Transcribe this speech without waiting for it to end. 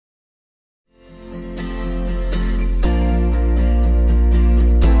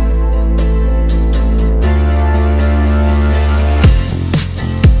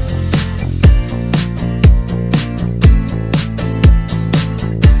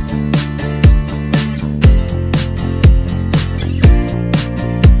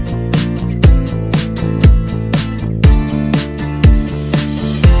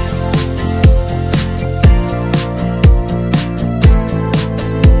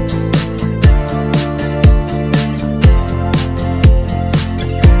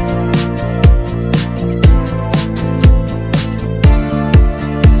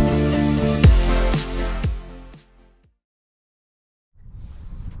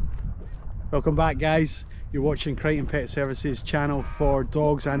Welcome back, guys. You're watching Crighton Pet Services channel for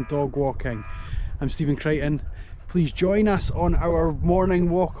dogs and dog walking. I'm Stephen Crighton. Please join us on our morning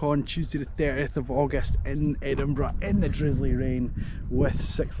walk on Tuesday the 30th of August in Edinburgh in the drizzly rain with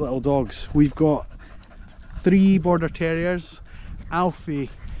 6 little dogs. We've got 3 border terriers, Alfie,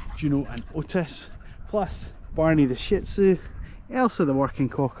 Juno and Otis, plus Barney the Shih Tzu, Elsa the working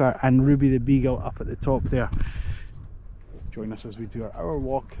cocker and Ruby the Beagle up at the top there. Join us as we do our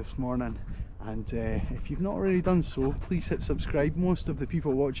walk this morning, and if you've not already done so, please hit subscribe. Most of the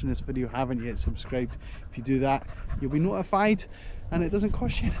people watching this video haven't yet subscribed. If you do that, you'll be notified and it doesn't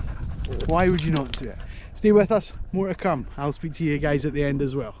cost you anything. Why would you not do it? Stay with us, more to come. I'll speak to you guys at the end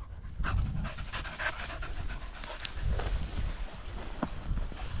as well.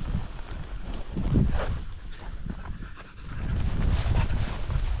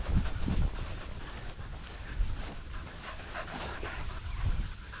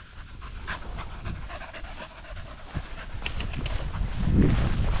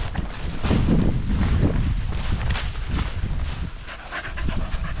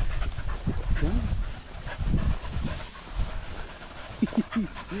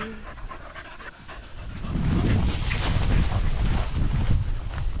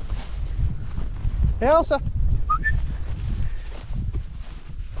 Hey, Elsa!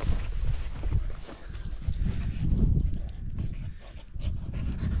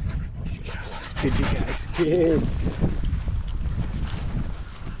 Good, you guys. Good.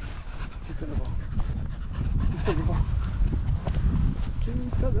 Who's got the ball? Who's got the ball?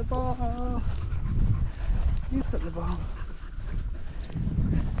 Who's got the ball? Who's got the ball?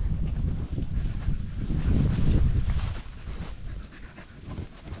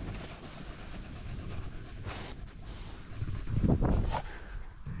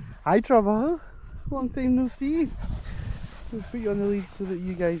 Hi Trevor, long time no see. We'll put you on the lead so that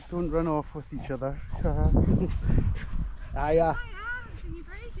you guys don't run off with each other. Hiya.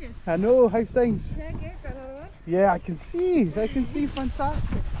 I know, how's things? Yeah, good, got another one? Yeah, I can see,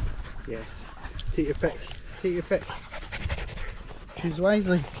 fantastic. Yes, take your pick, take your pick. Choose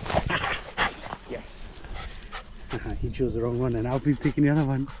wisely. Yes. He chose the wrong one and Alfie's taking the other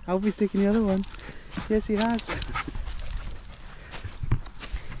one. Alfie's taking the other one. Yes, he has.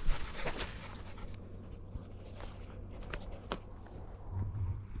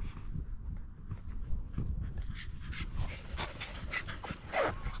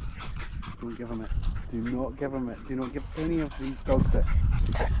 Don't give him it. Do not give him it. Do not give any of these dogs it.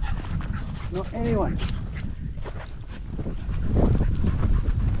 Not anyone.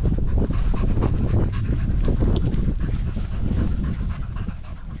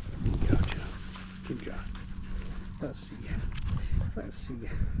 Good job, Joe. Good job. Let's see. Let's see.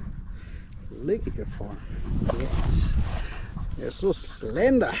 Look at your form. Yes. You're so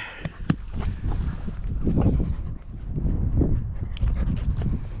slender.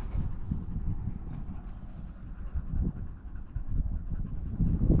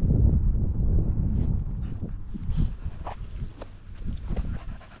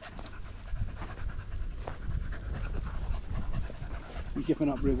 You giving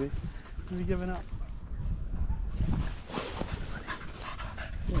up, Ruby? Are you giving up?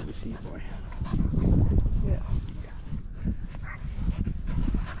 Let me see, boy. Yes.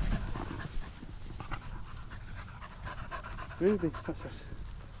 Ruby, what's this?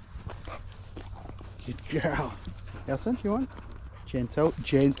 Good girl. Elsa, you want? Gentle,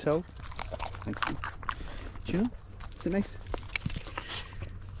 gentle. Thank you. Juno, is it nice?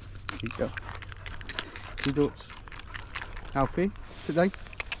 Good girl. Good dots. Alfie, sit down.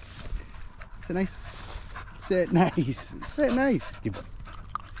 Sit nice. Sit nice. Sit nice. Good boy.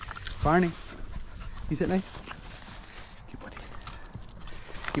 Barney, you sit nice. Good buddy.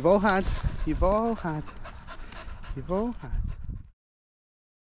 You've all had. You've all had. You've all had.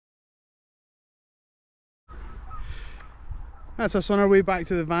 That's us on our way back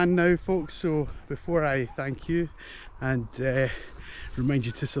to the van now, folks. So before I thank you and remind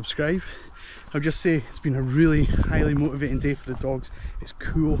you to subscribe, I'll just say it's been a really highly motivating day for the dogs. It's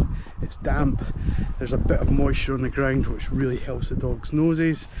cool, it's damp, there's a bit of moisture on the ground which really helps the dogs'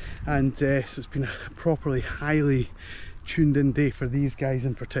 noses, and so it's been a properly highly tuned in day for these guys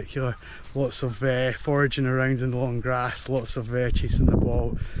in particular. Lots of foraging around in the long grass, lots of chasing the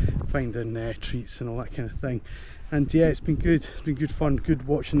ball, finding treats and all that kind of thing. And yeah, it's been good fun, good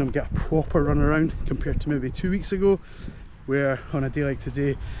watching them get a proper run around compared to maybe 2 weeks ago, where on a day like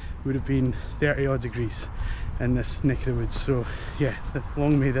today would have been 30 odd degrees in this neck of the woods. So yeah,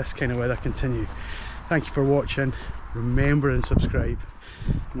 long may this kind of weather continue. Thank you for watching, remember and subscribe,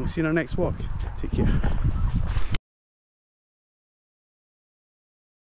 and we'll see you in our next walk. Take care.